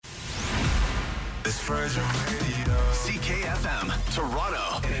This Virgin Radio. CKFM,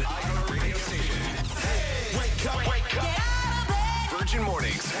 Toronto. And an iHeart radio station. Hey, wake up, wake up. Virgin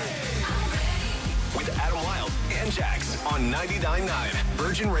Mornings. With Adam Wilde and Jax on 99.9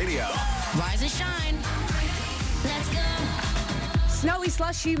 Virgin Radio. Rise and shine. Let's go. Snowy,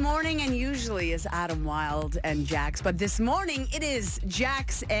 slushy morning, and usually is Adam Wilde and Jax. But this morning, it is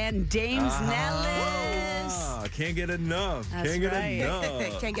Jax and Dames Nellis. Can't get enough. That's Can't get right.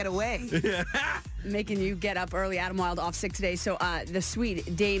 enough. Can't get away. Making you get up early. Adam Wilde off sick today. So the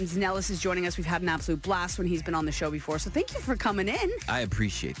sweet Dames Nellis is joining us. We've had an absolute blast when he's been on the show before. So thank you for coming in. I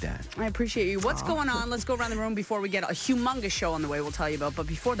appreciate that. I appreciate you. What's going on? Let's go around the room before we get a humongous show on the way we'll tell you about. But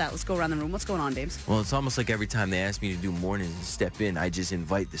before that, let's go around the room. What's going on, Dames? Well, it's almost like every time they ask me to do mornings and step in, I just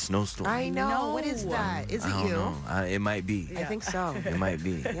invite the snowstorm. I know. No. What is that? Is I it don't you? know. It might be. I think so. It might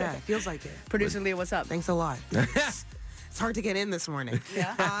be. Yeah, it feels like it. Producer Leah, what's up? Thanks a lot. It's hard to get in this morning.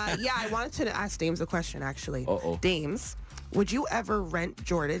 Yeah? Yeah, I wanted to ask Dames a question, actually. Uh-oh. Dames, would you ever rent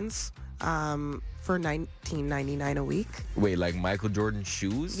Jordans for $19.99 a week? Wait, like Michael Jordan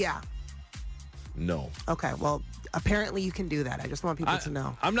shoes? Yeah. No. Okay, well, apparently you can do that. I just want people to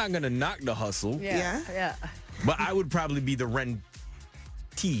know. I'm not going to knock the hustle, Yeah? but I would probably be the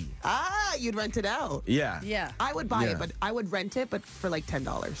rentee. You'd rent it out. Yeah. Yeah. I would buy Yeah. it, but I would rent it, but for like $10,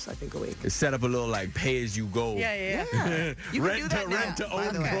 I think, a week. Set up a little like pay as you go. Yeah. Yeah. You can do that now, rent to by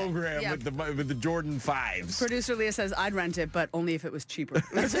own the way. program Yeah. with the Jordan 5s. Producer Leah says, I'd rent it, but only if it was cheaper.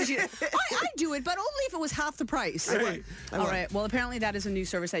 That's what I'd do it, but only if it was half the price. I would. All right. Well, apparently that is a new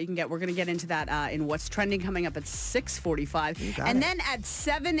service that you can get. We're going to get into that in What's Trending coming up at 6:45. got And it. then at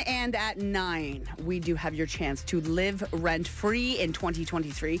 7 and at 9, we do have your chance to live rent-free in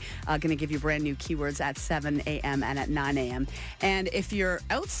 2023. Going to give you brand new keywords at 7 a.m. and at 9 a.m. And if you're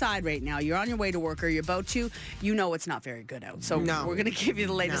outside right now, you're on your way to work or you're about to, you know it's not very good out. So No. we're going to give you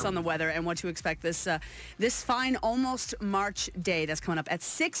the latest No. on the weather and what to expect this fine almost March day that's coming up at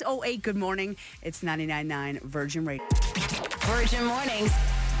 6:08. Good morning. It's 99.9 Virgin Radio. Virgin Mornings.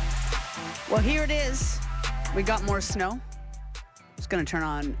 Well, here it is. We got more snow. Just going to turn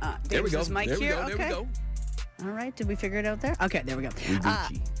on There we go. Dames' mic There we here. go. There we go. All right. Did we figure it out there? Okay, there we go. We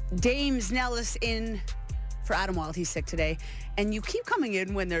Gucci. Dames Nellis in for Adam Wilde. He's sick today. And you keep coming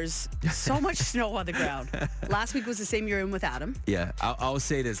in when there's so much snow on the ground. Last week was the same. You're in with Adam. Yeah, I'll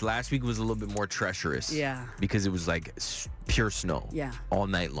say this. Last week was a little bit more treacherous. Yeah. Because it was like pure snow. Yeah. All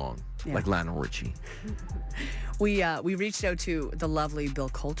night long. Yeah. Like Lionel Richie. We reached out to the lovely Bill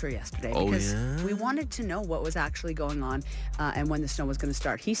Coulter yesterday Oh, because yeah? we wanted to know what was actually going on and when the snow was going to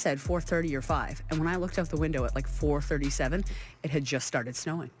start. He said 4:30 or 5. And when I looked out the window at like 4:37, it had just started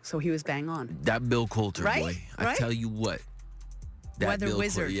snowing. So he was bang on. That Bill Coulter Right? boy. I Right? tell you what. That Weather Bill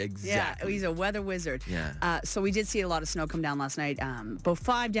wizard. Coulter, exactly. Yeah, he's a weather wizard. Yeah. So we did see a lot of snow come down last night. About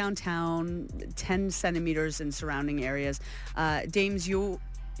 5 downtown, 10 centimeters in surrounding areas. Dames, you're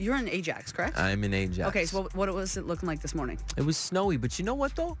in Ajax, correct? I'm in Ajax. Okay, so what was it looking like this morning? It was snowy, but you know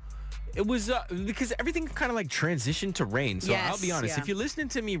what though? It was because everything kind of like transitioned to rain. So I'll be Yes, honest, yeah. if you're listening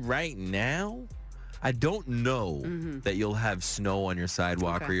to me right now, I don't know that you'll have snow on your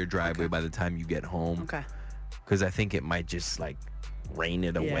sidewalk Okay, or your driveway okay. by the time you get home. Okay. Because I think it might just like rain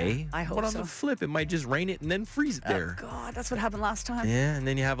it away. I hope But on so. the flip, it might just rain it and then freeze it there. Oh, God, that's what happened last time. Yeah, and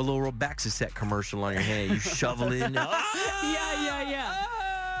then you have a little Robaxacet commercial on your hand. You shovel it in. Yeah.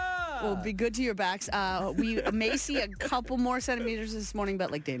 Well, be good to your backs. We may see a couple more centimeters this morning,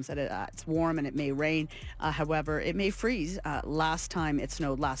 but like Dame said, it's warm and it may rain. However, it may freeze. Last time it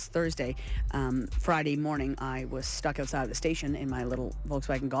snowed last Thursday, Friday morning, I was stuck outside of the station in my little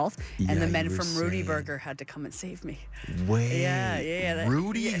Volkswagen Golf, Yeah, and the you men were from Rudy saying. Burger had to come and save me. Wait. Yeah.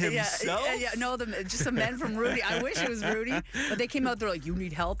 Rudy Yeah, himself? Yeah. No, just the men from Rudy. I wish it was Rudy, but they came out. They're like, "You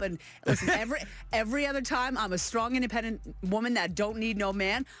need help." And listen, every other time, I'm a strong, independent woman that don't need no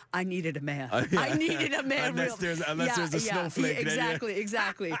man. I needed a man. I needed a man. Unless there's a snowflake, then yeah.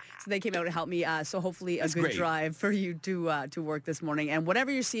 Exactly. So they came out to help me. So hopefully a That's good great. drive for you to work this morning. And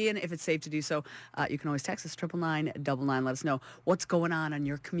whatever you're seeing, if it's safe to do so, you can always text us 999. Let us know what's going on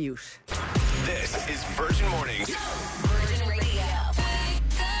your commute. This is Virgin Mornings. Virgin Radio.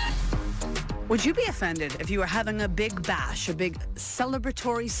 Would you be offended if you were having a big bash, a big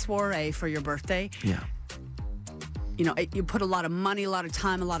celebratory soiree for your birthday? Yeah. You know, you put a lot of money, a lot of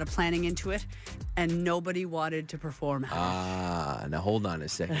time, a lot of planning into it, and nobody wanted to perform at it. Now hold on a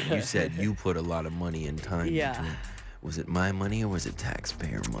second. You said you put a lot of money and time Yeah. into it. Was it my money or was it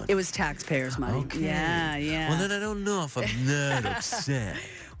taxpayer money? It was taxpayers' money. Okay. Yeah. Well, then I don't know if I'm not upset.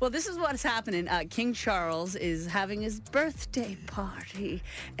 Well, this is what's happening. King Charles is having his birthday party,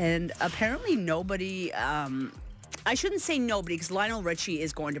 and apparently nobody I shouldn't say nobody because Lionel Richie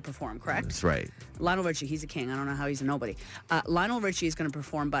is going to perform, correct? That's right. Lionel Richie, he's a king. I don't know how he's a nobody. Lionel Richie is going to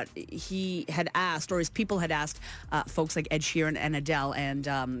perform, but he had asked, or his people had asked, folks like Ed Sheeran and Adele, and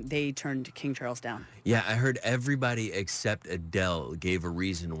they turned King Charles down. Yeah, I heard everybody except Adele gave a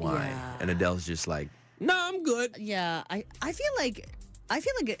reason why. Yeah. And Adele's just like, no, I'm good. Yeah, I feel like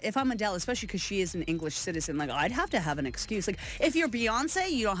if I'm Adele, especially because she is an English citizen, like I'd have to have an excuse. Like if you're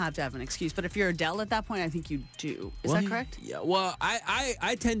Beyonce, you don't have to have an excuse, but if you're Adele at that point, I think you do. Is that correct? Yeah, well,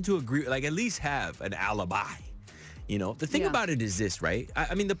 I tend to agree, like at least have an alibi. You know, the thing Yeah. about it is this, right?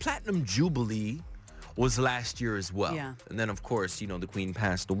 I mean, the Platinum Jubilee was last year as well. Yeah. And then, of course, you know, the Queen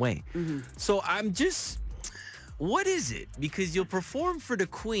passed away. So I'm just, what is it? Because you'll perform for the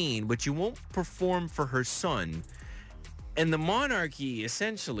Queen, but you won't perform for her son. And the monarchy,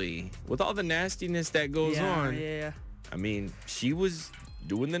 essentially, with all the nastiness that goes on, Yeah. I mean, she was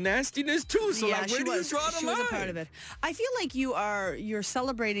doing the nastiness too. So like, where do you draw the she line? was a part of it. I feel like you're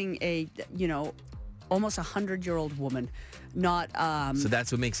celebrating a, almost 100-year-old woman, not So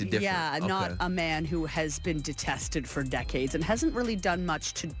that's what makes it different. Yeah, not Okay. a man who has been detested for decades and hasn't really done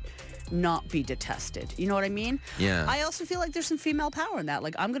much to not be detested. You know what I mean? Yeah. I also feel like there's some female power in that.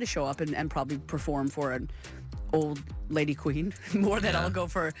 Like I'm going to show up and probably perform for an old lady queen more than I'll go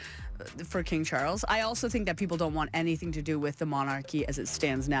for King Charles. I also think that people don't want anything to do with the monarchy as it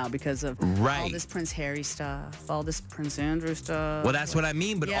stands now because of all Right. this Prince Harry stuff, all this Prince Andrew stuff. Well, that's what I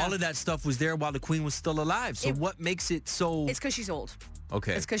mean. But Yeah. all of that stuff was there while the Queen was still alive. So what makes it so... It's because she's old.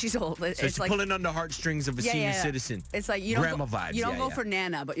 Okay. It's because she's old. So It's it's like pulling on the heartstrings of a senior citizen. It's like you don't Grandma go, vibes. You don't Yeah, go yeah. for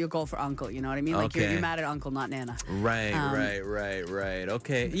Nana, but you'll go for Uncle. You know what I mean? Like Okay. you're mad at Uncle, not Nana. Right.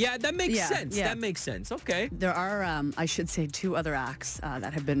 Okay. Yeah, that makes Yeah, sense. yeah. That makes sense. Okay. There are, I should say, two other acts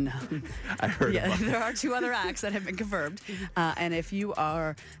that have been. I heard about that. There are two other acts that have been confirmed, and if you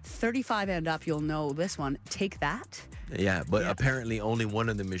are 35 and up, you'll know this one. Take That. Yeah, but apparently only one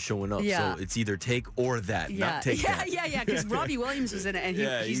of them is showing up. Yeah. So it's either take or that, Yeah, not take that. yeah. Because Robbie Williams was in it, and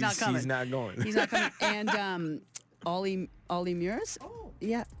he's not coming. He's not going. He's not coming. And Ollie Murs.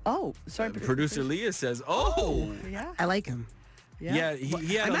 Yeah. Oh, sorry. Producer Leah says, oh. Yeah. I like him. Yeah, he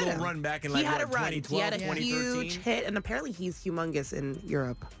had I a met little him. run back in He like had what, a run. 2012, He had a 2013. huge hit, and apparently he's humongous in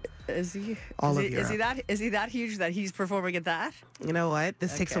Europe. Is he? All of is he Europe. that? Is he that huge that he's performing at that? You know what?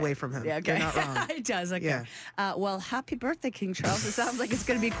 This takes Okay. away from him. Yeah, okay. You're not wrong. It does. Okay. Yeah. Well, happy birthday, King Charles. It sounds like it's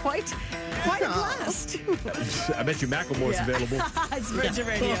going to be quite a blast. I bet you Macklemore's Yeah. available. It's Virgin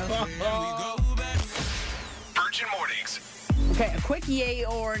Radio. Virgin Mornings. Okay, a quick yay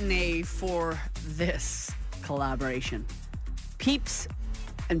or nay for this collaboration. Peeps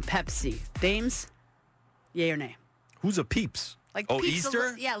and Pepsi. Dames, yay or nay? Who's a Peeps? Like oh, Peeps,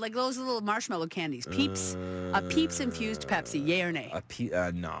 Easter? yeah, like those little marshmallow candies. Peeps, a Peeps infused Pepsi, yay or nay?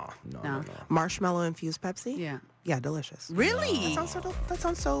 No. Marshmallow infused Pepsi? Yeah. Yeah, delicious. Really? That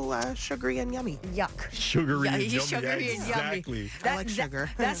sounds so sugary and yummy. Yuck. Sugary Yeah, and he's yummy. sugary and yummy. Exactly. I like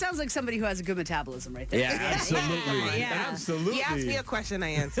sugar. That sounds like somebody who has a good metabolism right there. Yeah, absolutely. Yeah. Absolutely. He asked me a question, I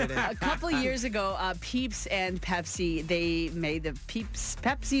answered it. A couple of years ago, Peeps and Pepsi, they made the Peeps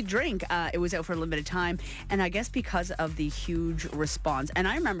Pepsi drink. It was out for a limited time. And I guess because of the huge response, and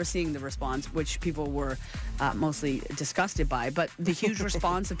I remember seeing the response, which people were mostly disgusted by, but the huge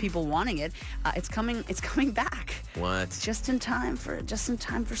response of people wanting it, it's coming back. What? Just in time for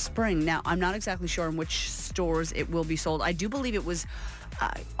spring. Now, I'm not exactly sure in which stores it will be sold. I do believe it was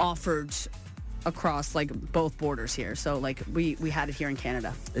offered across like both borders here. So like we had it here in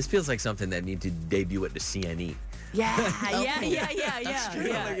Canada. This feels like something that need to debut at the CNE. Yeah, Like,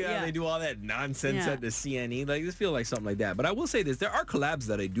 yeah. they do all that nonsense Yeah. at the CNE. Like this feels like something like that. But I will say this: there are collabs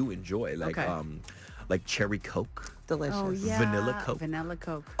that I do enjoy, like Okay. like cherry Coke. Delicious. Oh yeah, Vanilla Coke. Vanilla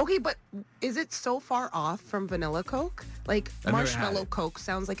Coke. Okay, but is it so far off from vanilla Coke? Like I've never had marshmallow it. Coke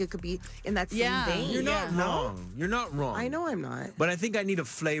sounds like it could be in that same Yeah. vein. You're not Yeah. wrong. You're not wrong. I know I'm not. But I think I need a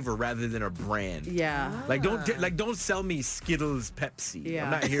flavor rather than a brand. Yeah. Like don't sell me Skittles Pepsi. Yeah.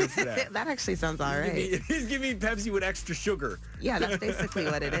 I'm not here for that. That actually sounds all right. Give me Pepsi with extra sugar. Yeah, that's basically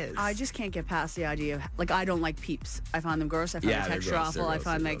what it is. I just can't get past the idea of like I don't like Peeps. I find them gross. I find Yeah, the they're texture gross, awful. they're I gross,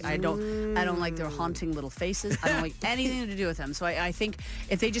 find they're like I don't like their haunting little faces. I don't like anything to do with them. So I think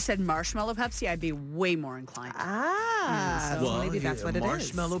if they just said marshmallow Pepsi, I'd be way more inclined. so maybe that's what it is.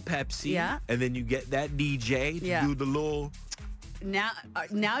 Marshmallow Pepsi. Yeah. And then you get that DJ to Yeah. do the little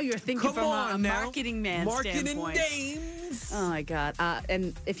Now you're thinking come from on a now. marketing man Marketing standpoint. dames. Oh my God!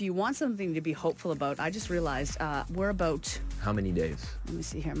 And if you want something to be hopeful about, I just realized we're about. How many days? Let me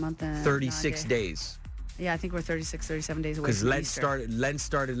see here, month and 36 9 days. Yeah, I think we're 36, 37 days away Because from Lent Easter.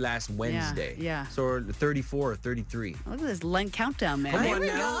 started last Wednesday. yeah. So we're 34 or 33. Look at this Lent countdown, man. Come Here on we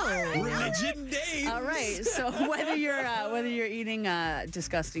now. go. Religion Day. me. All right. So whether you're eating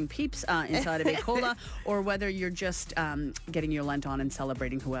disgusting peeps inside of a cola, or whether you're just getting your Lent on and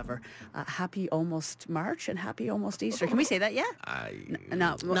celebrating whoever, happy almost March and happy almost Easter. Can we say that yet?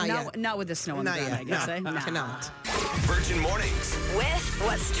 Not yet. Not with the snow on the Not ground, yet. I guess. No, eh? Nah. cannot. Virgin Mornings. With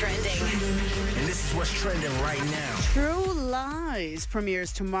what's trending. And this is what's trending right now. True Lies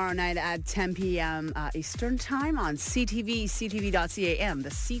premieres tomorrow night at 10 p.m. Eastern Time on CTV, ctv.ca/am, the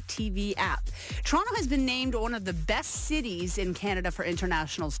CTV app. Toronto has been named one of the best cities in Canada for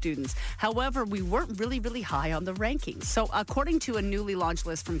international students. However, we weren't really high on the rankings. So according to a newly launched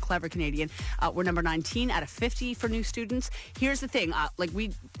list from Clever Canadian, we're number 19 out of 50 for new students. Here's the thing,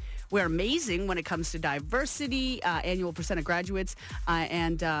 we're amazing when it comes to diversity, annual percent of graduates,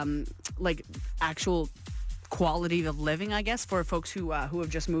 and actual quality of living, I guess, for folks who have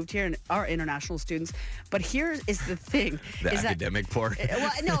just moved here and are international students. But here is the thing. The academic part.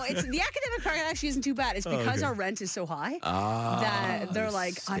 Well, no, it's the academic part actually isn't too bad. It's because our rent is so high that they're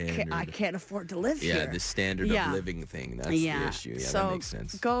like, I can't afford to live here. Yeah, the standard of living thing. That's the issue. Yeah, so that makes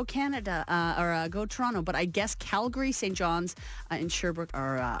sense. Go Canada or go Toronto. But I guess Calgary, St. John's, and Sherbrooke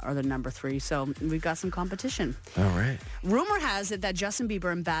are the number 3. So we've got some competition. All right. Rumor has it that Justin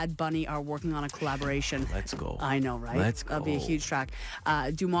Bieber and Bad Bunny are working on a collaboration. Let's go. I know, right? Let's That'll be a go. huge track.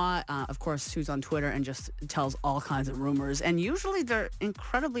 Dumas, of course, who's on Twitter and just tells all kinds of rumors. And usually they're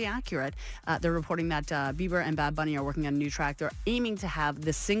incredibly accurate. They're reporting that Bieber and Bad Bunny are working on a new track. They're aiming to have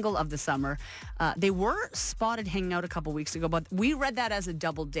the single of the summer. They were spotted hanging out a couple weeks ago, but we read that as a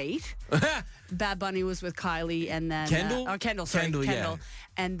double date. Bad Bunny was with Kylie and then... Kendall? Kendall. Yeah.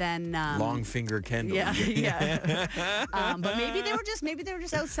 And then... Long finger Kendall. Yeah. But maybe they were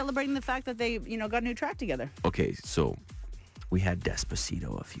just out celebrating the fact that they, got a new track together. Okay, so we had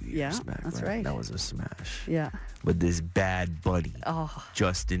Despacito a few years back. That's right. That was a smash. Yeah. But this Bad Bunny,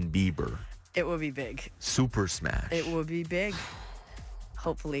 Justin Bieber, It would be big. super smash. It would be big.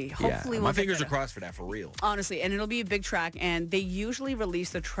 Hopefully Yeah, we'll my get fingers there. are crossed for that, for real. Honestly, and it'll be a big track, and they usually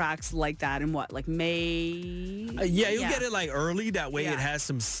release the tracks like that in what, like May? Yeah, you'll get it like early. That way Yeah. it has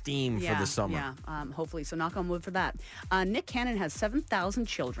some steam for the summer. Yeah, hopefully. So knock on wood for that. Nick Cannon has 7,000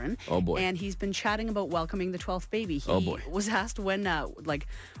 children. Oh, boy. And he's been chatting about welcoming the 12th baby. He Oh, boy. was asked when are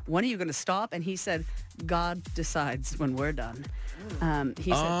you going to stop? And he said, God decides when we're done.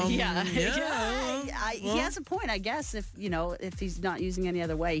 He said, he has a point, I guess, if he's not using any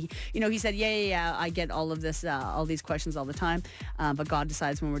other way. He said, I get all of this, all these questions all the time, but God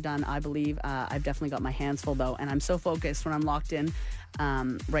decides when we're done. I believe I've definitely got my hands full, though, and I'm so focused when I'm locked in.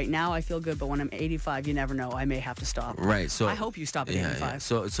 Right now, I feel good, but when I'm 85, you never know. I may have to stop. Right. So I hope you stop at 85. Yeah.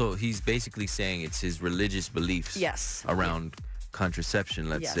 So he's basically saying it's his religious beliefs. Yes. Around contraception,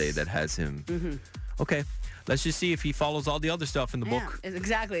 let's say, that has him. Mm-hmm. Okay. Let's just see if he follows all the other stuff in the book.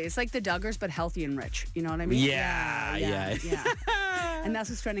 Exactly. It's like the Duggars, but healthy and rich. You know what I mean? Yeah. And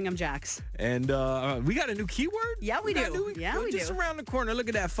that's what's trending. I'm Jax. And we got a new keyword? Yeah, we do. Just around the corner. Look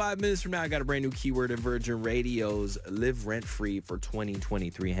at that. 5 minutes from now, I got a brand new keyword in Virgin Radio's Live Rent Free for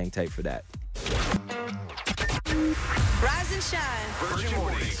 2023. Hang tight for that. Rise and shine. Virgin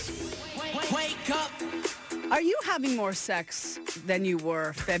Mornings. Wake up. Are you having more sex than you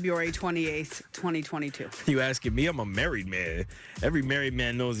were February 28th, 2022? You asking me? I'm a married man. Every married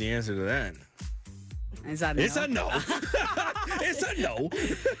man knows the answer to that. Is that a no? It's a no. It's a no.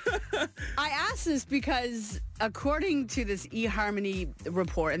 I asked this because according to this eHarmony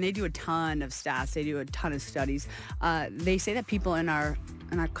report, and they do a ton of stats, they do a ton of studies, they say that people in our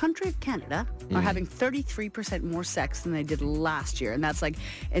country of Canada are having 33% more sex than they did last year. And that's like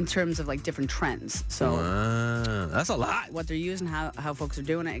in terms of like different trends. So That's a lot. what they're using, how folks are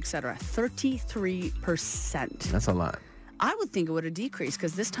doing it, etc. 33%. That's a lot. I would think it would have decreased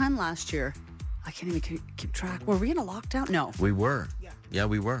because this time last year, I can't even keep track. Were we in a lockdown? No. We were. Yeah,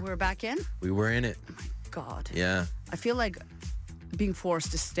 we were. We're back in? We were in it. God. Yeah. I feel like being forced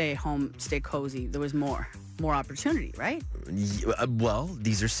to stay home, stay cozy, there was more opportunity, right? Well,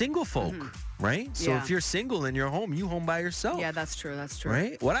 these are single folk, right? So Yeah. if you're single and you're home, you home by yourself. Yeah, that's true. That's true.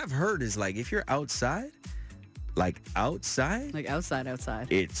 Right? What I've heard is like if you're outside, like outside, outside.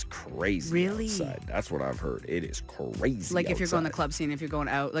 it's crazy. Really? Outside. That's what I've heard. It is crazy. Like if you're going to the outside. club scene, if you're going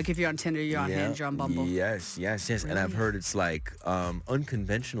out, like if you're on Tinder, you're on Yeah. Hinge, you're on Bumble. Yes. And I've heard it's like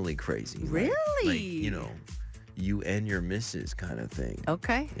unconventionally crazy. Like- Really? Like, you and your missus kind of thing.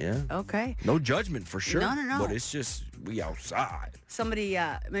 Okay. Yeah. Okay. No judgment for sure. No. But it's just we outside. Somebody,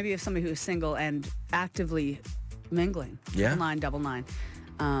 maybe if somebody who's single and actively mingling. Yeah. 999.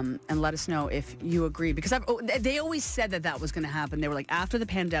 and let us know if you agree. Because they always said that was going to happen. They were like, after the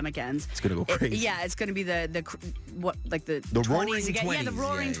pandemic ends, It's going to go crazy. it's going to be the 20s roaring again. 20s. Yeah, the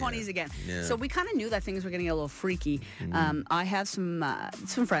roaring Yeah, 20s again. Yeah. So we kind of knew that things were getting a little freaky. I have some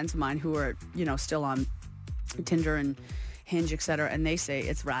friends of mine who are, still on Tinder and Hinge, etc., and they say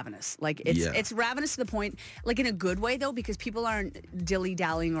it's ravenous. Like it's ravenous to the point, like in a good way though, because people aren't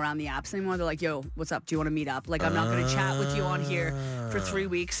dilly-dallying around the apps anymore. They're like, yo, what's up? Do you want to meet up? Like, I'm not going to chat with you on here for 3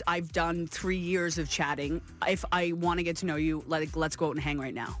 weeks. I've done 3 years of chatting. If I want to get to know you, let's go out and hang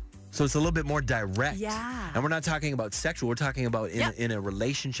right now. So it's a little bit more direct. Yeah. And we're not talking about sexual. We're talking about in a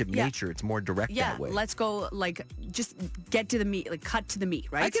relationship nature. It's more direct that way. Let's go, like, just get to the meat, like cut to the meat,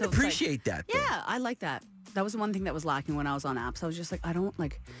 right? I can appreciate that, though. Yeah, I like that. That was the one thing that was lacking when I was on apps. I was just like, I don't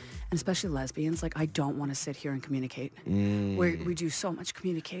like, and especially lesbians, like I don't want to sit here and communicate. We do so much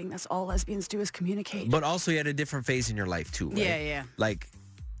communicating. That's all lesbians do is communicate. But also you had a different phase in your life too, right? Yeah. Like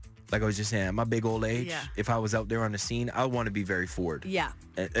I was just saying, at my big old age, if I was out there on the scene, I want to be very forward. Yeah.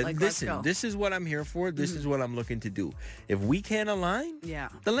 Like, listen, this is what I'm here for. This is what I'm looking to do. If we can't align, then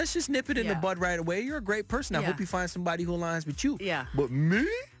let's just nip it in the bud right away. You're a great person. I hope you find somebody who aligns with you. Yeah. But me?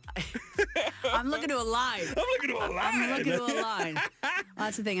 I'm looking to align. I'm looking to align. Well,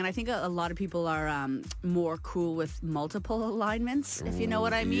 that's the thing. And I think a lot of people are more cool with multiple alignments, if you know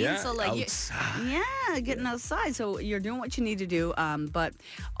what I mean. Yeah, so like getting outside. So you're doing what you need to do. But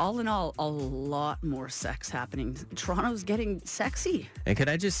all in all, a lot more sex happening. Toronto's getting sexy. And can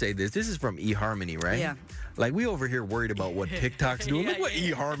I just say this? This is from eHarmony, right? Yeah. Like, we over here worried about what TikTok's doing. Look what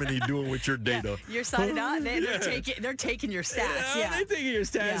eHarmony doing with your data. You're signing on. They're taking your stats. They're taking your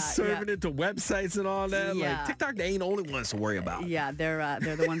stats, serving it to websites and all that. Like, TikTok, they ain't the only ones to worry about. Yeah, they're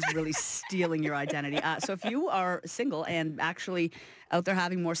the ones really stealing your identity. So if you are single and actually out there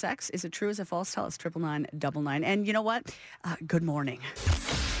having more sex, is it true? Is it false? Tell us, 99999. And you know what? Good morning.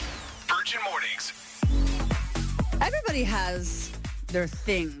 Virgin Mornings. Everybody has their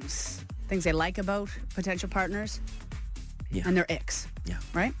things they like about potential partners, and their icks,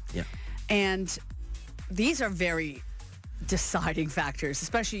 right? Yeah. And these are very deciding factors,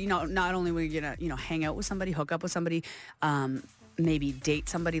 especially, not only when you're gonna, hang out with somebody, hook up with somebody, maybe date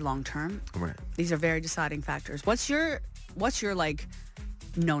somebody long term. Right. These are very deciding factors. What's your like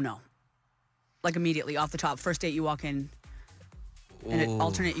no? Like immediately off the top, first date you walk in an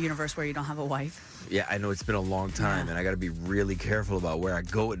alternate universe where you don't have a wife. Yeah, I know it's been a long time, and I got to be really careful about where I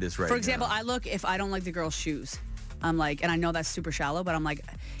go with this right now. For example, if I don't like the girl's shoes, I'm like, and I know that's super shallow, but I'm like,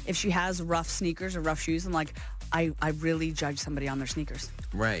 if she has rough sneakers or rough shoes, I'm like, I really judge somebody on their sneakers.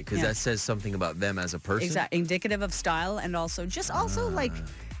 Right, because that says something about them as a person. Exactly, indicative of style, and also like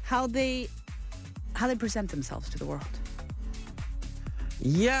how they present themselves to the world.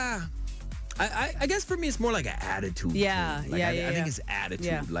 Yeah. I guess for me it's more like an attitude. Yeah, thing. Like, I think it's attitude.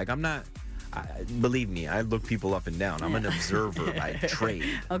 Yeah. Like, I'm not. Believe me, I look people up and down. I'm an observer by trade.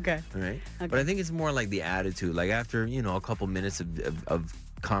 Okay. Right. Okay. But I think it's more like the attitude. Like, after a couple minutes of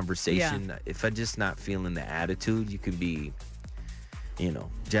conversation, if I'm just not feeling the attitude, you could be,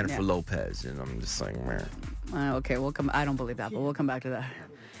 Jennifer Lopez, and I'm just like, man. Okay, we'll come. I don't believe that, but we'll come back to that.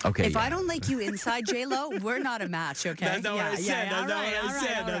 Okay. If I don't like you inside, J-Lo, we're not a match, okay? That's not what I said.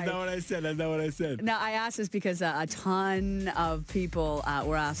 That's not what I said. Now, I asked this because a ton of people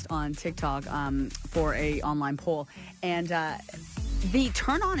were asked on TikTok for a online poll. And the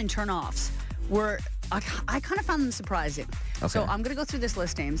turn on and turn offs were, I kind of found them surprising. Okay. So I'm going to go through this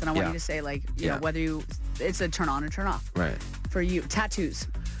list, names, and I want you to say, like, you know, whether it's a turn on or turn off. Right. For you, tattoos.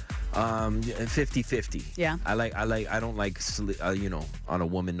 50-50. Yeah. I don't like, on a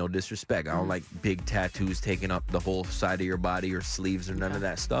woman, no disrespect. I don't like big tattoos taking up the whole side of your body or sleeves or none of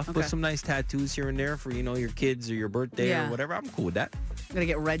that stuff. Put some nice tattoos here and there for, your kids or your birthday or whatever. I'm cool with that. I'm going to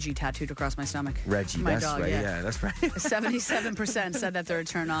get Reggie tattooed across my stomach. Reggie, my that's dog, right. Yeah, that's right. 77% said that they're a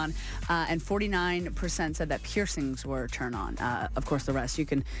turn on, and 49% said that piercings were a turn on. Of course, the rest, you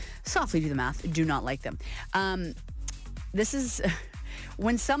can softly do the math, do not like them. This is...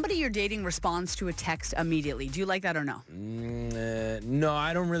 When somebody you're dating responds to a text immediately, do you like that or no? No,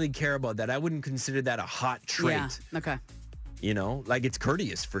 I don't really care about that. I wouldn't consider that a hot trait. Yeah, okay. Like, it's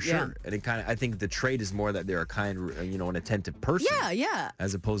courteous for sure. And it I think the trait is more that they're a kind, an attentive person. Yeah.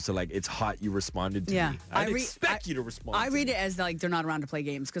 As opposed to, like, it's hot, you responded to me. I'd expect you to respond. I read it as, like, they're not around to play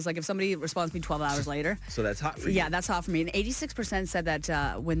games. Because, like, if somebody responds to me 12 hours later. So that's hot for you. Yeah, that's hot for me. And 86% said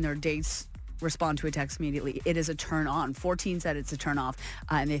that when their dates respond to a text immediately, it is a turn on. 14 said it's a turn off,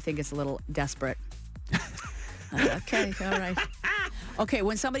 and they think it's a little desperate. Okay, all right. Okay,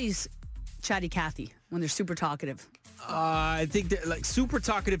 when somebody's chatty Cathy, when they're super talkative. I think they're, like, super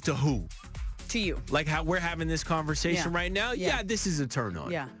talkative to who? To you. Like how we're having this conversation Yeah. right now, Yeah. this is a turn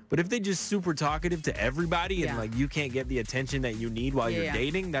on. Yeah. But if they just super talkative to everybody Yeah. and like you can't get the attention that you need while you're Yeah.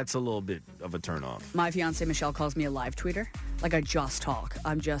 dating, that's a little bit of a turn off. My fiance Michelle calls me a live tweeter. Like I just talk.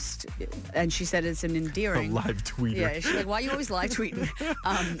 And she said it's an endearing. live tweeter. Yeah, she's like, why are you always live tweeting?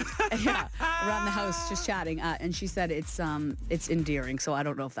 Around the house, just chatting. And she said it's endearing. So I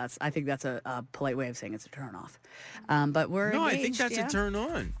don't know if I think that's a polite way of saying it's a turn off. But we're No, I engaged, think that's yeah. a turn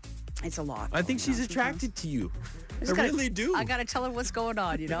on. It's a lot. I think going she's on attracted to you. I sometimes. really do. I gotta tell her what's going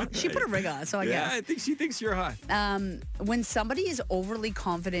on, you know? She put a ring on, so I yeah, guess. I think she thinks you're hot. When somebody is overly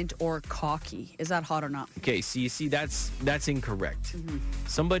confident or cocky, is that hot or not? Okay, so you see, that's incorrect. Mm-hmm.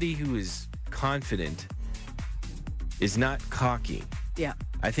 Somebody who is confident is not cocky. Yeah.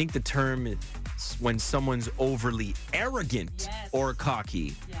 I think the term is when someone's overly arrogant Yes. or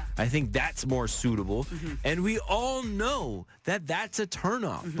cocky. Yeah. I think that's more suitable. And we all know that that's a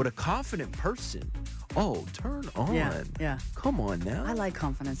turnoff. But a confident person, turn on. Yeah. Come on now. I like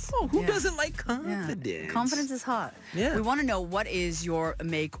confidence. Oh, who Yeah. doesn't like Yeah. confidence? Confidence is hot. Yeah. We want to know, what is your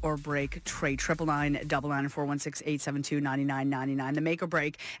make or break trait? 999 and 416-872-9999. The make or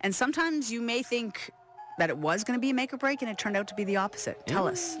break. And sometimes you may think that it was going to be a make or break, and it turned out to be the opposite. Tell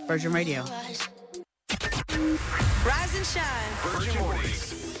us. Virgin Radio. Rise and shine. Virgin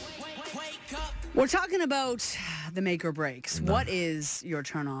Mornings. We're talking about the make or breaks. What is your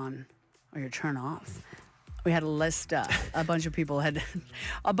turn on or your turn off? We had a list. A bunch of people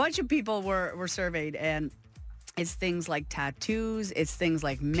were surveyed, and it's things like tattoos. It's things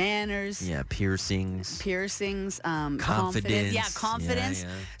like manners. Yeah, piercings. Piercings, Confidence. Yeah, confidence. Yeah,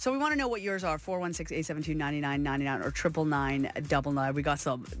 yeah. So we want to know what yours are. 416-872-9999 or 99999. We got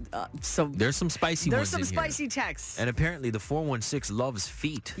some. There's some spicy There's ones some in here. spicy texts. And apparently the 416 loves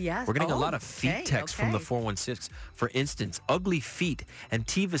feet. Yes. We're getting a Oh, lot of feet okay, texts from the okay. 416. For instance, ugly feet and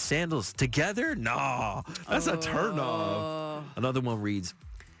Teva sandals together? No, that's a turn off. Another one reads,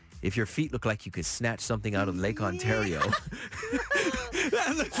 if your feet look like you could snatch something out of Lake Ontario.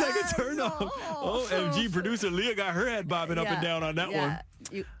 That looks like a turn off. OMG, producer Leah got her head bobbing up and down on that one.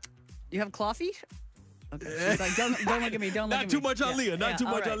 You have claw feet? Okay. She's like, don't look at me. Don't look Not at too me. much on Leah. Not too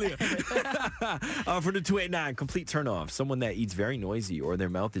all much on right. Leah. For the 289, complete turn off. Someone that eats very noisy or their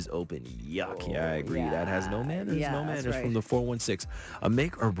mouth is open. Yuck. Yeah, I agree. That has no manners. Yeah, no that's manners from right. the 416. A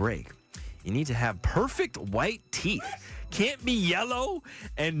make or break. You need to have perfect white teeth. Can't be yellow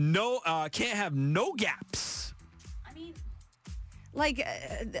and can't have no gaps. I mean, like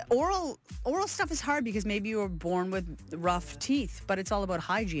the oral stuff is hard because maybe you were born with rough teeth, but it's all about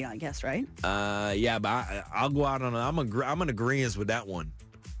hygiene, I guess, right? Yeah, but I'll go out on I'm an agreeance with that one.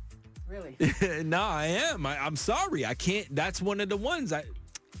 Really? No, I am. I'm sorry. I can't. That's one of the ones.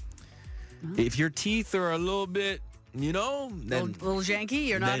 If your teeth are a little bit, then little janky,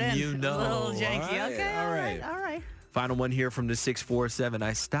 you're not then in. you know. Little janky. All right, Okay, all right. all right. Final one here from the 647.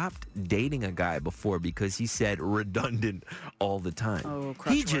 I stopped dating a guy before because he said redundant all the time. Oh,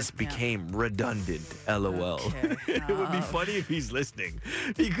 crutch he word, just yeah. became redundant. LOL. Okay. It would be funny if he's listening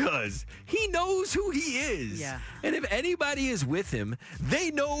because he knows who he is. Yeah. And if anybody is with him,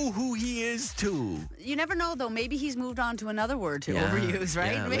 they know who he is too. You never know, though. Maybe he's moved on to another word to Yeah, overuse,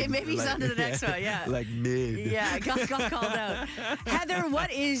 right? yeah, Maybe he's on to the next one, yeah. Like mid. Yeah, got called out. Heather,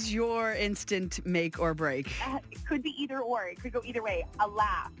 what is your instant make or break? It could be either or. It could go either way. A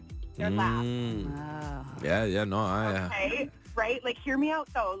laugh. Their laugh. Wow. Yeah, no, Okay? Right? Like, hear me out,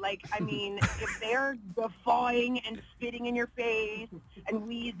 though. Like, I mean, if they're guffawing and spitting in your face and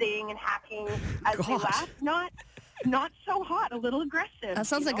wheezing and hacking as they God. laugh, not so hot, a little aggressive. That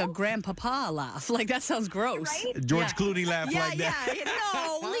sounds you like know? a grandpapa laugh. Like, that sounds gross. Right? George Yeah. Clooney laughed like that.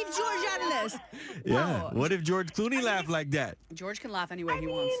 No, leave George out of this. Yeah. No. What if George Clooney laughed like that? George can laugh any way he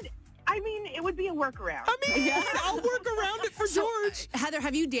wants. I mean, it would be a workaround. I'll work around it for George. Heather,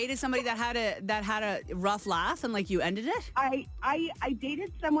 have you dated somebody that had a rough laugh and like you ended it? I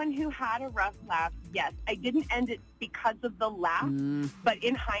dated someone who had a rough laugh. Yes, I didn't end it because of the laugh, but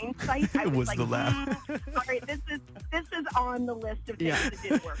in hindsight, I It was was like, the laugh. all right, this is on the list of things that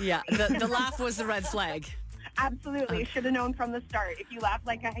didn't work. Yeah, the laugh was the red flag. Absolutely, should have known from the start. If you laugh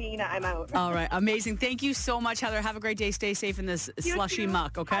like a hyena, I'm out. All right, amazing. Thank you so much, Heather. Have a great day. Stay safe in this You slushy too.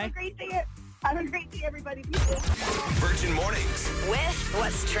 muck, Have okay? a great day. Have a great day, everybody. Be safe. Virgin Mornings. With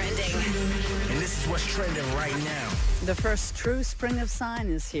what's trending. And this is what's trending right now. The first true spring of sign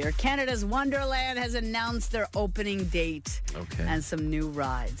is here. Canada's Wonderland has announced their opening date and some new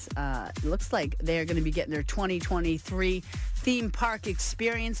rides. It looks like they're going to be getting their 2023 theme park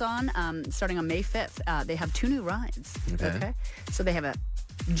experience on starting on May 5th. They have 2 new rides. Okay. So they have a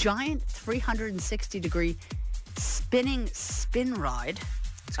giant 360-degree spinning spin ride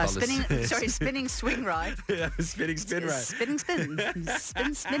Spinning swing ride. Yeah, spinning spin ride.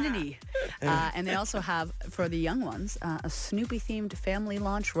 Spinning. And they also have, for the young ones, a Snoopy-themed family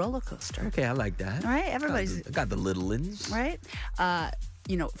launch roller coaster. Okay, I like that. All right, everybody's... Got the little ones. Right?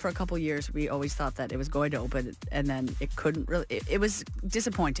 For a couple years, we always thought that it was going to open, and then it couldn't really... It was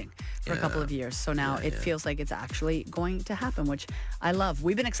disappointing for a couple of years. So now it feels like it's actually going to happen, which I love.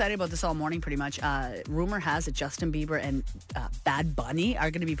 We've been excited about this all morning, pretty much. Rumor has it Justin Bieber and Bad Bunny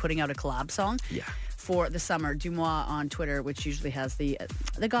are going to be putting out a collab song. Yeah. For the summer. Dumois on Twitter, which usually has the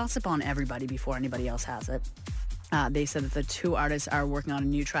gossip on everybody before anybody else has it. They said that the two artists are working on a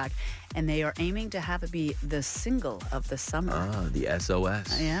new track, and they are aiming to have it be the single of the summer. Ah, the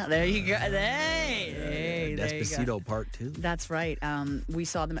SOS. Yeah, there you go. Hey, there you go. Despacito Part 2. That's right. We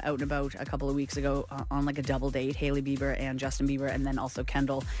saw them out and about a couple of weeks ago on like a double date, Hailey Bieber and Justin Bieber, and then also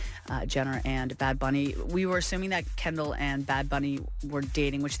Kendall Jenner and Bad Bunny. We were assuming that Kendall and Bad Bunny were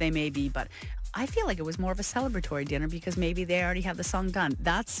dating, which they may be, but I feel like it was more of a celebratory dinner because maybe they already have the song done.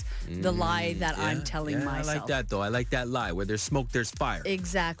 That's the lie that I'm telling myself. I like that, though. I like that lie. Where there's smoke, there's fire.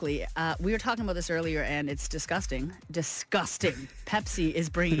 Exactly. We were talking about this earlier, and it's disgusting. Disgusting. Pepsi is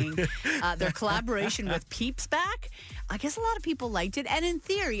bringing their collaboration with Peeps back. I guess a lot of people liked it. And in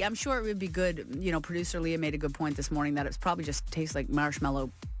theory, I'm sure it would be good. You know, producer Leah made a good point this morning that it's probably just tastes like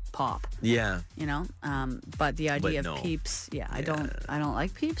marshmallow pop. Yeah. You know, but the idea no. of Peeps, I don't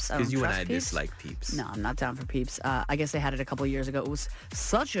like Peeps. Because you and I Peeps. dislike Peeps. No, I'm not down for Peeps. I guess they had it a couple of years ago. It was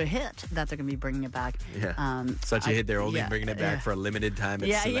such a hit that they're going to be bringing it back. Yeah. Such a hit, they're only bringing it back for a limited time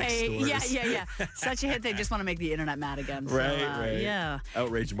at select stores. Yeah. Such a hit, they just want to make the internet mad again. So, right. Yeah.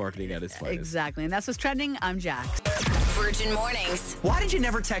 Outrage marketing at its finest. Exactly. And that's what's trending. I'm Jax. Virgin Mornings. Why did you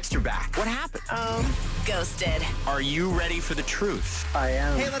never text her back? What happened? Ghosted. Are you ready for the truth? I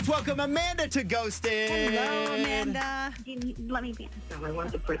am. Hey, let's welcome Amanda to Ghosted. Hello, Amanda. Let me be. I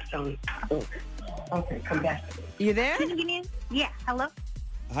want the brick stone. Oh. Okay, come back. You there? Can you give me? Yeah. Hello.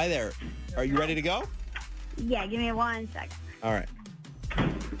 Hi there. Are you ready to go? Yeah. Give me 1 second. All right. All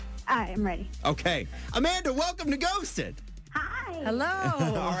right. I'm ready. Okay. Amanda, welcome to Ghosted. Hi.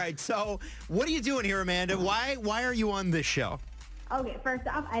 Hello. All right. So, what are you doing here, Amanda? Why are you on this show? Okay, first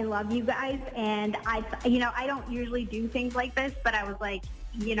off, I love you guys, and I don't usually do things like this, but I was like,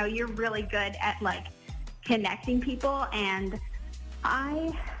 you're really good at like connecting people, and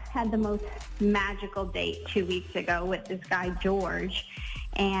I had the most magical date 2 weeks ago with this guy, George,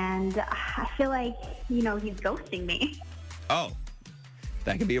 and I feel like, he's ghosting me. Oh,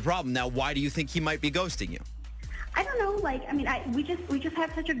 that could be a problem. Now, why do you think he might be ghosting you? I don't know, we just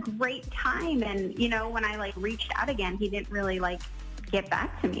had such a great time, and, when I reached out again, he didn't really get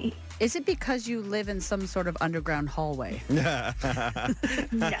back to me. Is it because you live in some sort of underground hallway? No.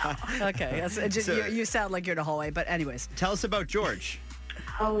 Okay. You sound like you're in a hallway, but anyways. Tell us about George.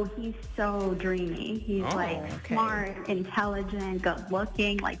 Oh, he's so dreamy. He's smart, intelligent, good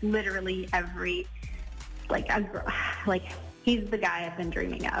looking, literally every, he's the guy I've been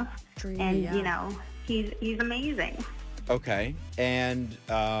dreaming of. He's amazing. Okay. And,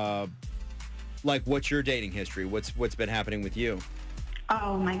 what's your dating history? What's been happening with you?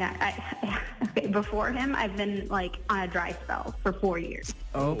 Oh my God. Okay, before him, I've been on a dry spell for 4 years.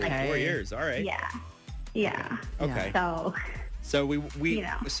 Okay. 4 years. All right. Yeah. Okay. So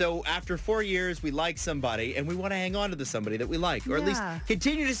so after 4 years, we like somebody and we want to hang on to the somebody that we like, or at least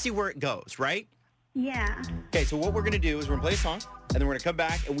continue to see where it goes, right? Yeah. Okay. So what we're going to do is we're going to play a song and then we're going to come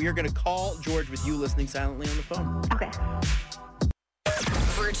back and we are going to call George with you listening silently on the phone. Okay.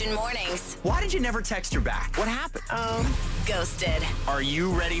 Virgin Mornings. Why did you never text her back? What happened? Ghosted. Are you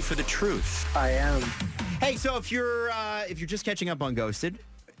ready for the truth? I am. Hey, so if you're just catching up on Ghosted,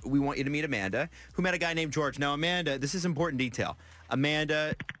 we want you to meet Amanda, who met a guy named George. Now, Amanda, this is important detail.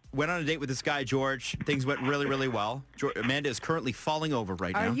 Amanda went on a date with this guy, George. Things went really, really well. Amanda is currently falling over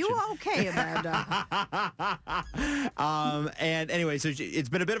right now. Are you okay, Amanda? And anyway, so it's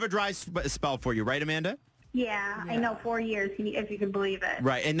been a bit of a dry spell for you, right, Amanda? Yeah, I know, 4 years, if you can believe it.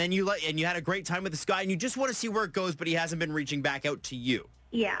 Right, and then you had a great time with this guy, and you just want to see where it goes, but he hasn't been reaching back out to you.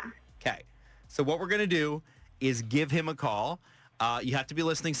 Yeah. Okay, so what we're going to do is give him a call. You have to be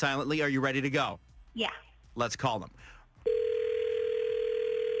listening silently. Are you ready to go? Yeah. Let's call him.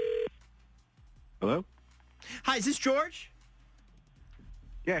 Hello? Hi, is this George?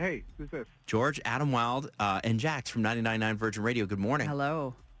 Yeah, hey, who's this? George, Adam Wilde, and Jax from 99.9 Virgin Radio. Good morning.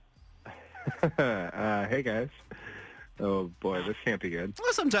 Hello. Hey, guys. Oh, boy, this can't be good.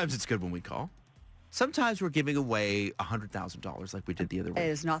 Well, sometimes it's good when we call. Sometimes we're giving away $100,000 like we did the other It week.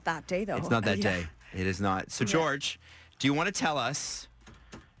 is not that day, though. It's not that day. It is not. So, George, do you want to tell us,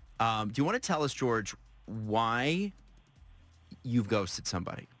 George, why you've ghosted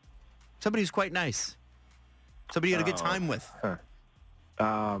somebody? Somebody who's quite nice. Somebody you had a good time with.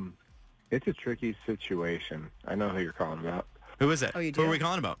 It's a tricky situation. I know who you're calling about. Who is it? Oh, you Who do? are we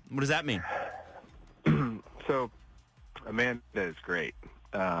calling about? What does that mean? So, Amanda is great.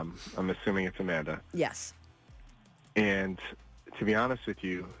 I'm assuming it's Amanda. Yes. And to be honest with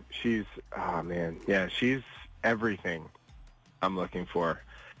you, she's she's everything I'm looking for.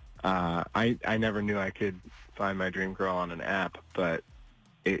 I never knew I could find my dream girl on an app, but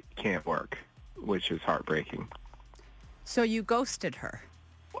it can't work, which is heartbreaking. So you ghosted her.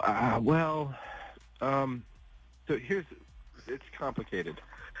 So it's complicated.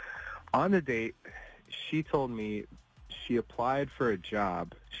 On the date, she told me she applied for a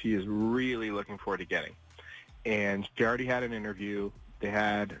job she is really looking forward to getting. And she already had an interview. They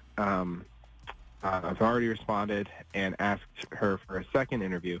had, I've already responded and asked her for a second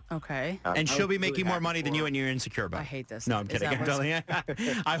interview. Okay. And I she'll was be making really more happy money than for you her. and you're insecure about. I hate this. No, I'm Is kidding. that I'm telling you.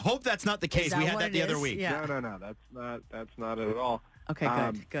 I hope that's not the case. that We had what that it the other is? week. Yeah. No, that's not it at all. Okay,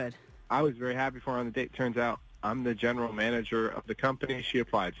 good, good. I was very happy for her on the date. Turns out I'm the general manager of the company she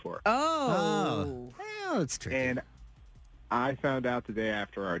applied for. Oh. Well, that's tricky. And I found out the day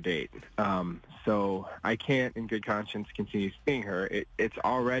after our date. So I can't, in good conscience, continue seeing her. It's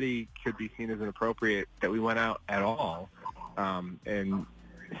already could be seen as inappropriate that we went out at all. And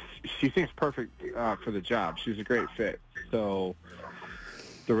she seems perfect for the job. She's a great fit. So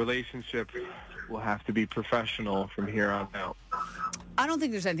the relationship will have to be professional from here on out. I don't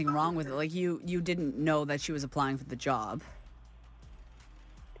think there's anything wrong with it. Like, you didn't know that she was applying for the job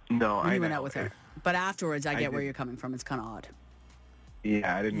No, when I you went know. out with her. But afterwards, I get where did- you're coming from. It's kind of odd.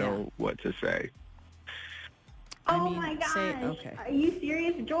 Yeah, I didn't know what to say. I Oh mean, my gosh. okay. Are you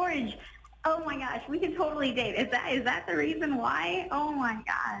serious, George? Oh my gosh, we can totally date. Is that the reason why? Oh my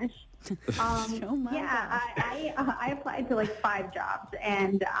gosh. Oh my I applied to like 5 jobs,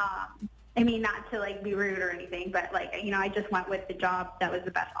 and I mean, not to like be rude or anything, but like, you know, I just went with the job that was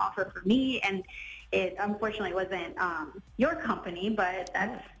the best offer for me, and it unfortunately wasn't your company, but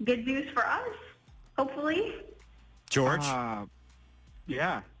that's good news for us, hopefully. George?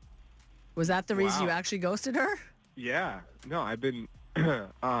 Yeah. Was that the reason Wow. you actually ghosted her? Yeah. No, I've been,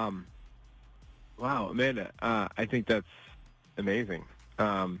 wow, Amanda, I think that's amazing.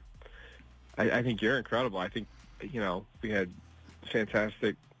 I think you're incredible. I think, you know, we had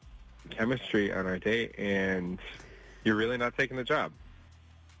fantastic chemistry on our date, and you're really not taking the job.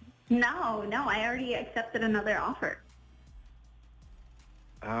 No, I already accepted another offer.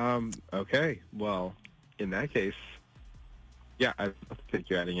 Okay. Well, in that case, yeah, I'd love to take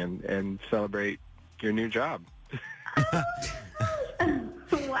you out again and celebrate your new job.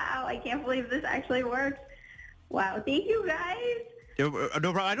 Wow, I can't believe this actually worked. Wow, thank you guys. No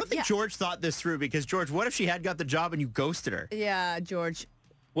problem. I don't think George thought this through because, George, what if she had got the job and you ghosted her? Yeah, George.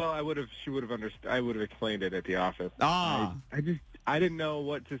 Well, she would have understood. I would have explained it at the office. Ah. I didn't know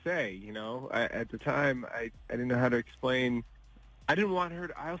what to say, you know. At the time, I didn't know how to explain. I didn't want her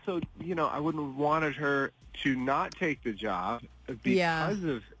to, I also, you know, I wouldn't have wanted her to not take the job because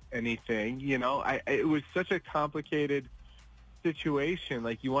of anything, you know. It was such a complicated situation.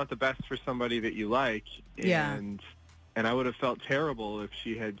 Like, you want the best for somebody that you like. And I would have felt terrible if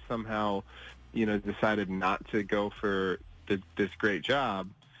she had somehow, you know, decided not to go for this great job,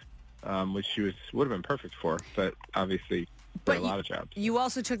 which she would have been perfect for, but obviously for a lot of jobs. You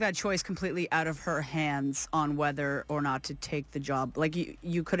also took that choice completely out of her hands on whether or not to take the job. Like,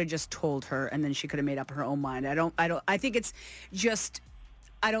 you could have just told her, and then she could have made up her own mind. I think it's just,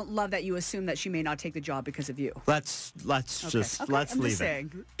 I don't love that you assume that she may not take the job because of you. Let's leave it.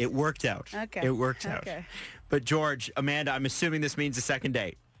 It worked out. Okay. It worked out. Okay. But George, Amanda, I'm assuming this means a second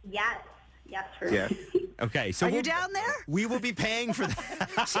date. Yes, for Yes. Okay, so Are you down there? We will be paying for that.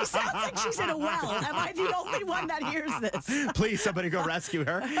 She sounds like she's in a well. Am I the only one that hears this? Please, somebody go rescue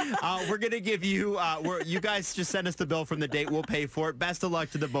her. We're going to give you, you guys just send us the bill from the date. We'll pay for it. Best of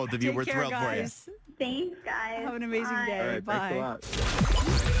luck to the both of you. Take We're care, thrilled guys. for you. Thanks, guys. Have an amazing Bye. day. All right, Bye. thanks a lot.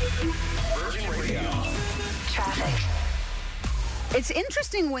 Virgin Radio. Traffic. It's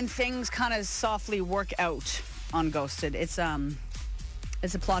interesting when things kind of softly work out on Ghosted. It's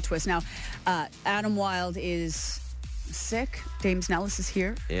a plot twist. Now, Adam Wilde is sick. James Nellis is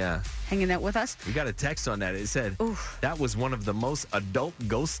here. Yeah. Hanging out with us. We got a text on that. It said that was one of the most adult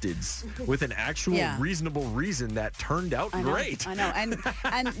ghosteds with an actual reasonable reason that turned out great. I know. And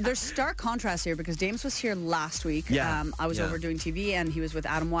there's stark contrast here because James was here last week. Yeah. I was over doing TV and he was with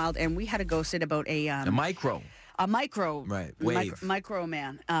Adam Wilde and we had a ghosted about a micro. a micro, Right, wave. micro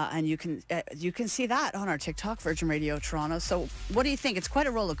man, and you can see that on our TikTok, Virgin Radio Toronto. So, what do you think? It's quite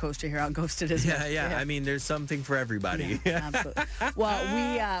a roller coaster here on Ghosted, isn't it? Yeah. I mean, there's something for everybody. Yeah, absolutely.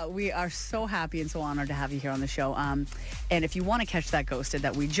 Well, we are so happy and so honored to have you here on the show. And if you want to catch that Ghosted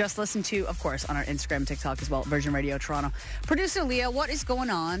that we just listened to, of course, on our Instagram, TikTok as well, Virgin Radio Toronto. Producer Leah, what is going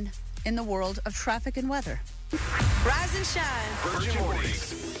on in the world of traffic and weather? Rise and shine. Virgin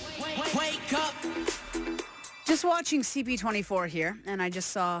Mornings. Wake up. Just watching CP24 here, and I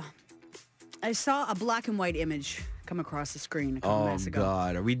saw a black and white image come across the screen a couple Oh, minutes ago.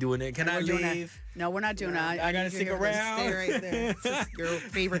 God. Are we doing it? Can I We're doing it. leave? No, we're not doing that. I got to need stick you to hear this. Stay right there. This is your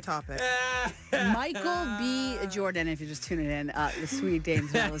favorite topic. Michael B. Jordan, if you're just tuning in, the sweet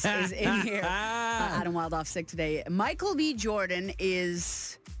Dames Mills is in here. Adam Wild off sick today. Michael B. Jordan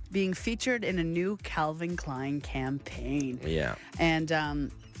is being featured in a new Calvin Klein campaign. Yeah. And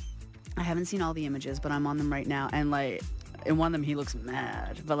I haven't seen all the images, but I'm on them right now. And like in one of them, he looks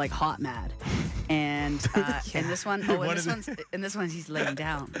mad, but like hot mad. And in this one, in this one, he's laying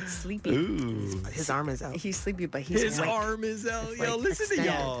down, sleepy. Ooh. His arm is out. He's sleepy, but he's His awake. arm is out. It's Yo, like listen to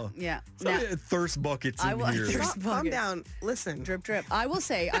extended. y'all. Yeah. Some Now- thirst buckets in here. Thirst Calm buckets. down. Listen. Drip, drip. I will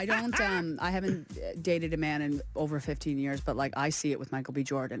say I don't. I haven't dated a man in over 15 years, but like I see it with Michael B.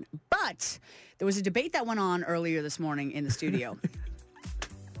 Jordan. But there was a debate that went on earlier this morning in the studio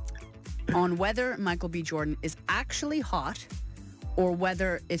on whether Michael B. Jordan is actually hot or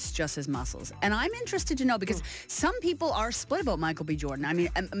whether it's just his muscles. And I'm interested to know because some people are split about Michael B. Jordan. I mean,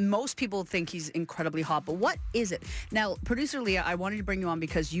 most people think he's incredibly hot, but what is it? Now, producer Leah, I wanted to bring you on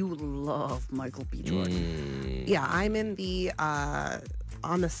because you love Michael B. Jordan. Yeah, I'm in the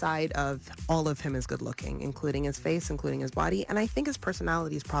on the side of all of him is good looking, including his face, including his body, and I think his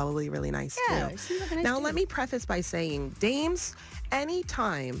personality is probably really nice Yeah, too. he seems like a nice Now, dude. let me preface by saying, Dames,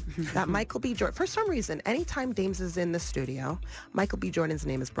 anytime that Michael B. Jordan, for some reason, anytime Dames is in the studio, Michael B. Jordan's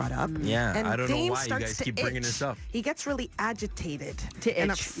name is brought up. Yeah, and I don't know Dames why you starts guys to keep bringing itch. this up. He gets really agitated To and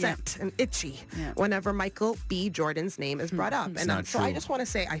itch, upset and itchy Yeah. whenever Michael B. Jordan's name is brought up. And not so I true. just want to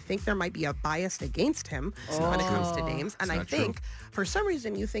say, I think there might be a bias against him when it comes to Dames. And I not true. think, for some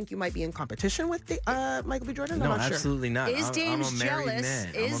reason, you think you might be in competition with Michael B. Jordan? No, I'm not sure. absolutely not. Is I'm Dames a married jealous?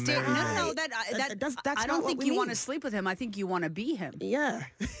 man. Is I'm a Dames? married No, man. no, That's I not don't what think we you want to mean. sleep with him. I think you want to be him. Yeah.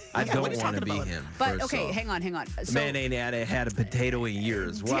 I Yeah, don't what are you want to talking be about? him. But first okay, off. hang on. So, Man ain't had a potato in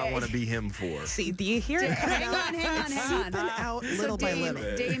years. What I want to be him for? See, do you hear it? hang on. Seeping out little by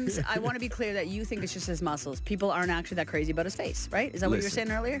little. Dames, I want to be clear that you think it's just his muscles. People aren't actually that crazy about his face, right? Is that what you were Listen.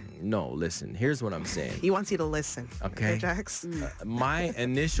 saying earlier? No, listen. Here's what I'm saying. He wants you to listen. Okay. Jax? My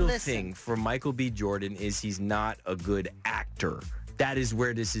initial Listen. thing for Michael B. Jordan is he's not a good actor. That is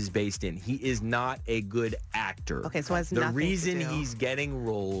where this is based in. He is not a good actor. Okay, so it has the nothing to reason do. he's getting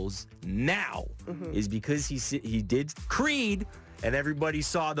roles now is because he did Creed and everybody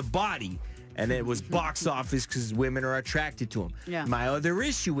saw the body and it was box office because women are attracted to him. Yeah. My other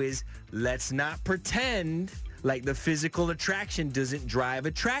issue is let's not pretend like the physical attraction doesn't drive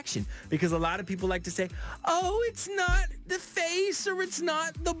attraction, because a lot of people like to say, oh, it's not the face or it's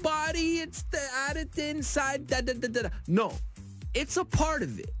not the body, it's the attitude inside. Da, da, da, da, da. No, it's a part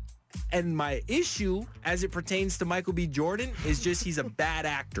of it. And my issue as it pertains to Michael B. Jordan is just he's a bad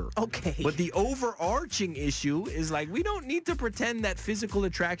actor. Okay. But the overarching issue is like we don't need to pretend that physical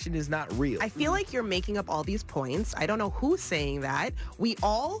attraction is not real. I feel like you're making up all these points. I don't know who's saying that. We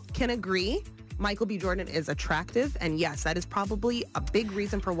all can agree Michael B. Jordan is attractive, and yes, that is probably a big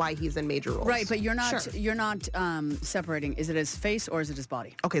reason for why he's in major roles. Right, but you're not Sure. you're not separating. Is it his face or is it his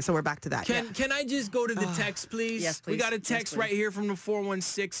body? Okay, so we're back to that. Can I just go to the text, please? Yes, We please. got a Yes, text please. right here from the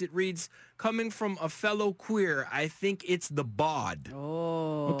 416. It reads, coming from a fellow queer, I think it's the bod.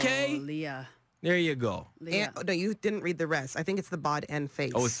 Oh, Okay. Leah. There you go. Leah. And, no, you didn't read the rest. I think it's the bod and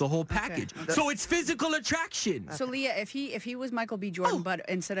face. Oh, it's the whole package. So it's physical attraction. So Leah, if he was Michael B. Jordan, but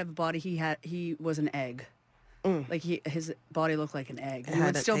instead of a body, he was an egg. Like his body looked like an egg. You had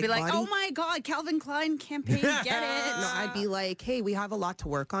would an still be egg like, body? oh my God, Calvin Klein campaign, get it? No, I'd be like, hey, we have a lot to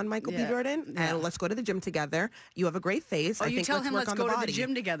work on, Michael Yeah. B. Jordan, Yeah. and let's go to the gym together. You have a great face. Oh, I you think tell let's him work let's on go to the body.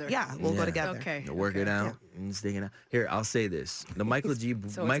 gym together. Yeah, we'll Yeah. go together. Okay. Work it out and sticking out. Here, I'll say this: the Michael So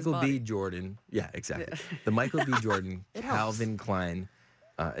it's his Michael body. B. Jordan. Yeah, exactly. The Michael B. Jordan It helps. Calvin Klein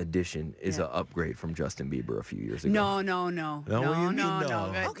edition is Yeah. an upgrade from Justin Bieber a few years ago. No. No, what do you mean,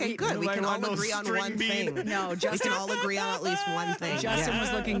 no? Okay, good. We Nobody can all want no agree on string one bean. thing. No, We Justin. can all agree on at least one thing. Justin Yeah.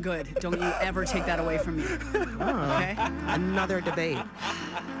 was looking good. Don't you ever take that away from me. Okay? Another debate.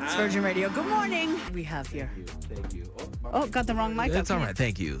 It's Virgin Radio. Good morning. We have here. Thank you. Oh, got the wrong mic. That's up all here. right.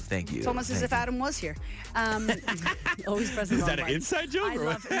 Thank you. Thank you. It's almost as if Adam was here. Always pressing the Is wrong that an buttons. inside joke? I or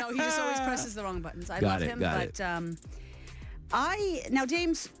love what? No, he just always presses the wrong buttons. I Got love it, him, got but now,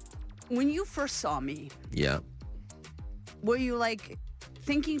 James, when you first saw me, Yeah. were you like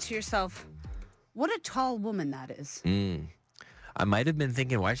thinking to yourself, what a tall woman that is? I might have been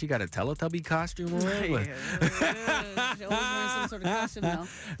thinking, why she got a Teletubby costume on? She always wearing some sort of costume, though.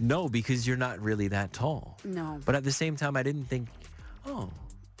 No, because you're not really that tall. No. But at the same time, I didn't think, oh,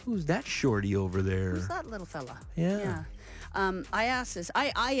 who's that shorty over there? Who's that little fella? Yeah. I asked this.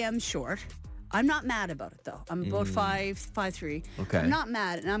 I am short. I'm not mad about it, though. I'm about 5'3". Okay. I'm not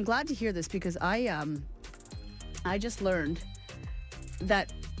mad, and I'm glad to hear this because I just learned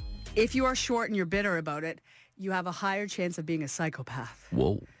that if you are short and you're bitter about it, you have a higher chance of being a psychopath.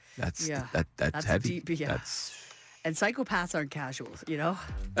 Whoa. That's That's heavy. deep, yeah. That's And psychopaths aren't casual, you know?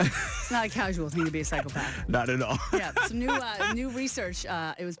 It's not a casual thing to be a psychopath. not at all. Yeah, some new research,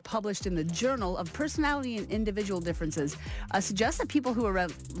 it was published in the Journal of Personality and Individual Differences, suggests that people who are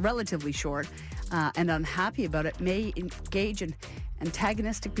relatively short and unhappy about it may engage in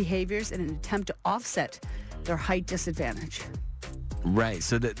antagonistic behaviors in an attempt to offset their height disadvantage. Right.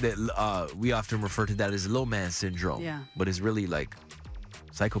 So we often refer to that as low man syndrome. Yeah. But it's really like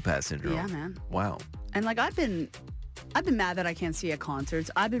psychopath syndrome. Yeah, man. Wow. And like I've been mad that I can't see at concerts.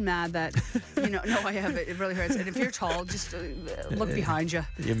 I've been mad that, no, I haven't. It really hurts. And if you're tall, just look behind you.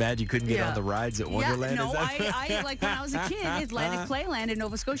 You're mad you couldn't get on the rides at Wonderland? Yeah, no, Is that- I like when I was a kid, Atlantic Playland in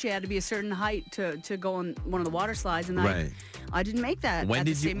Nova Scotia had to be a certain height to go on one of the water slides, and Right. I didn't make that. When at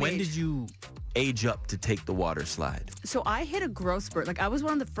did the you same when age. did you age up to take the water slide? So I hit a growth spurt. Like I was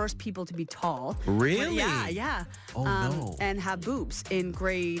one of the first people to be tall. Really? Yeah. Oh, no. And have boobs in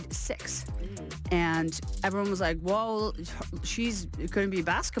grade 6. And everyone was like, whoa, she's going to be a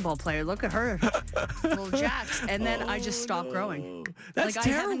basketball player. Look at her. Little jacks. And then I just stopped growing. That's like,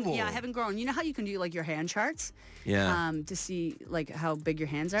 terrible. I haven't grown. You know how you can do like your hand charts? Yeah. To see like how big your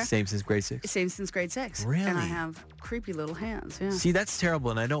hands are? Same since grade 6? Same since grade 6. Really? And I have creepy little hands. Yeah. See, that's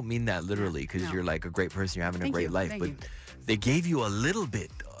terrible, and I don't mean that literally because No. you're like a great person, you're having Thank a great you, life, thank but you. they gave you a little bit,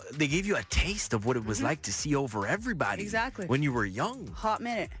 they gave you a taste of what it was like to see over everybody. Exactly. When you were young. Hot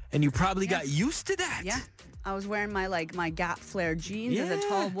minute. And you probably got used to that. Yeah. I was wearing my Gap flare jeans as a Yeah.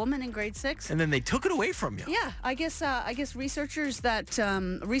 tall woman in grade 6. And then they took it away from you. Yeah, I guess researchers that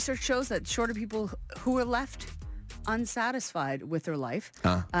research shows that shorter people who are left unsatisfied with their life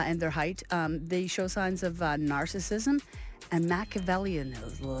and their height, they show signs of narcissism and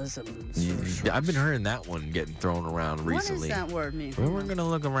Machiavellianism. I've been hearing that one getting thrown around recently. What does that word mean? Well, we're going to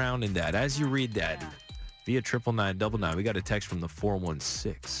look around in that. As you read that, via 99999, we got a text from the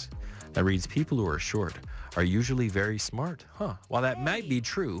 416 that reads, people who are short are usually very smart. Huh. While that might be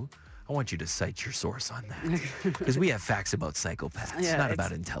true, I want you to cite your source on that. Because we have facts about psychopaths, not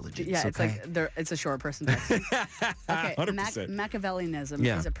about intelligence. Yeah, okay? it's like it's a short person texting. Okay, 100%. Machiavellianism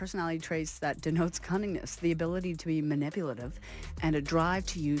is a personality trait that denotes cunningness, the ability to be manipulative, and a drive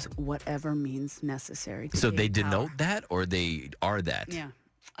to use whatever means necessary to So they gain power. denote that or they are that? Yeah,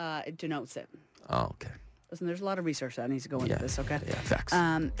 it denotes it. Oh, okay. Listen, there's a lot of research that needs to go into this, okay? Yeah, facts.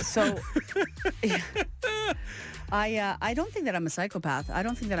 So, I don't think that I'm a psychopath. I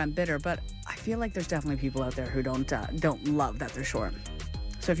don't think that I'm bitter, but I feel like there's definitely people out there who don't love that they're short.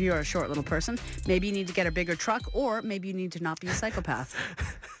 So if you're a short little person, maybe you need to get a bigger truck, or maybe you need to not be a psychopath.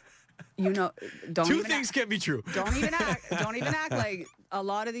 Don't Two even things can be true. Don't even act like a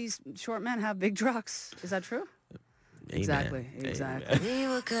lot of these short men have big trucks. Is that true? Amen. Exactly.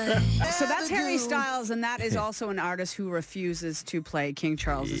 So that's Harry Styles, and that is also an artist who refuses to play King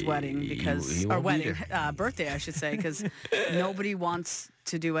Charles's wedding he won't be birthday, I should say, because nobody wants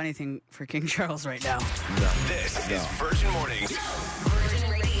to do anything for King Charles right now. This is Virgin Mornings.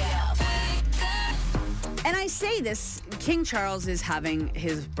 And I say this, King Charles is having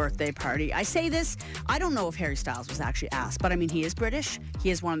his birthday party. I say this, I don't know if Harry Styles was actually asked, but I mean, he is British. He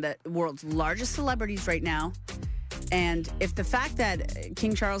is one of the world's largest celebrities right now. And if the fact that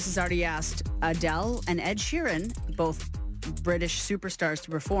King Charles has already asked Adele and Ed Sheeran, both British superstars,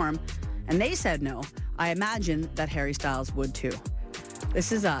 to perform, and they said no, I imagine that Harry Styles would too.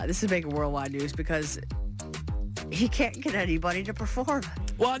 This is big worldwide news because he can't get anybody to perform.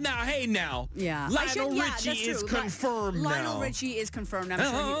 Well, now. Yeah. Lionel Richie is confirmed now. Lionel Richie is confirmed.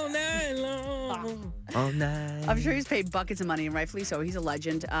 All night long. All night. I'm sure he's paid buckets of money, and rightfully so. He's a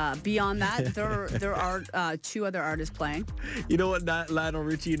legend. Beyond that, there are 2 other artists playing. You know what Lionel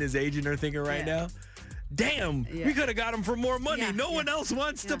Richie and his agent are thinking right now? Damn, we could have got him for more money. Yeah, no one else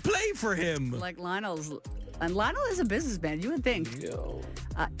wants to play for him. Like Lionel's And Lionel is a businessman. You would think.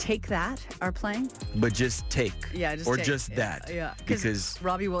 Take That are playing. But just Take. Yeah, just or Take. just that. Yeah, because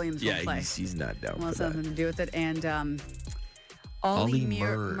Robbie Williams will play. he's not down Well, for that. something to do with it. And Ollie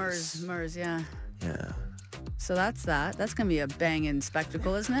Murs. Murs, yeah. Yeah. So that's that. That's going to be a banging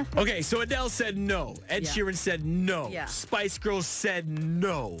spectacle, isn't it? Okay, so Adele said no. Ed Sheeran said no. Yeah. Spice Girls said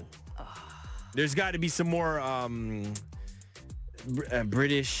no. There's got to be some more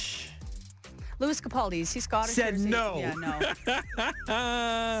British. Louis Capaldi, is he Scottish? Said or is he- no. Yeah,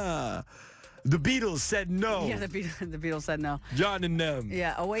 no. The Beatles said no. Yeah, the Beatles said no. John and them.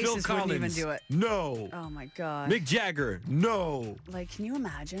 Yeah, Phil Oasis Collins, wouldn't even do it. No. Oh, my God. Mick Jagger, no. Like, can you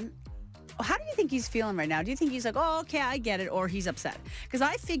imagine? How do you think he's feeling right now? Do you think he's like, oh, okay, I get it, or he's upset? Because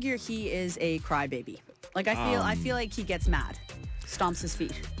I figure he is a crybaby. Like, I feel like he gets mad, stomps his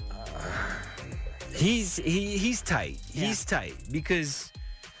feet. He's tight. Yeah. He's tight because,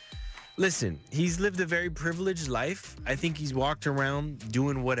 listen, he's lived a very privileged life. I think he's walked around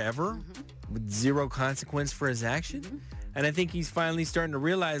doing whatever with zero consequence for his action. And I think he's finally starting to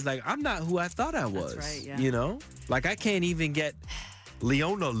realize, like, I'm not who I thought I was. That's right, yeah. You know? Like, I can't even get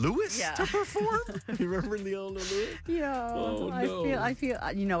Leona Lewis Yeah. to perform. You remember Leona Lewis? Yeah, Oh, no. I feel,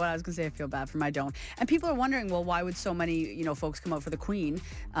 you know what I was going to say, I feel bad for him, I don't. And people are wondering, well, why would so many, folks come out for the Queen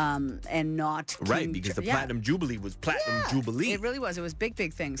and not Right, King because the Yeah. Platinum Jubilee was Platinum Jubilee. It really was. It was big,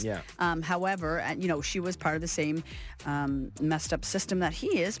 big things. Yeah. However, and she was part of the same messed up system that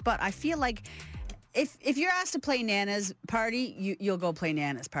he is. But I feel like if you're asked to play Nana's party, you'll go play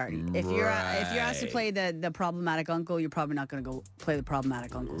Nana's party. If you're asked to play the problematic uncle, you're probably not going to go play the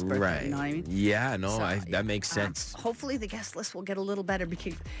problematic uncle's birthday. Right. You know what I mean? Yeah, no, So, that makes sense. Hopefully the guest list will get a little better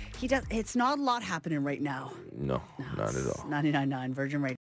because he does. It's not a lot happening right now. No, not at all. 99.9 Virgin Radio.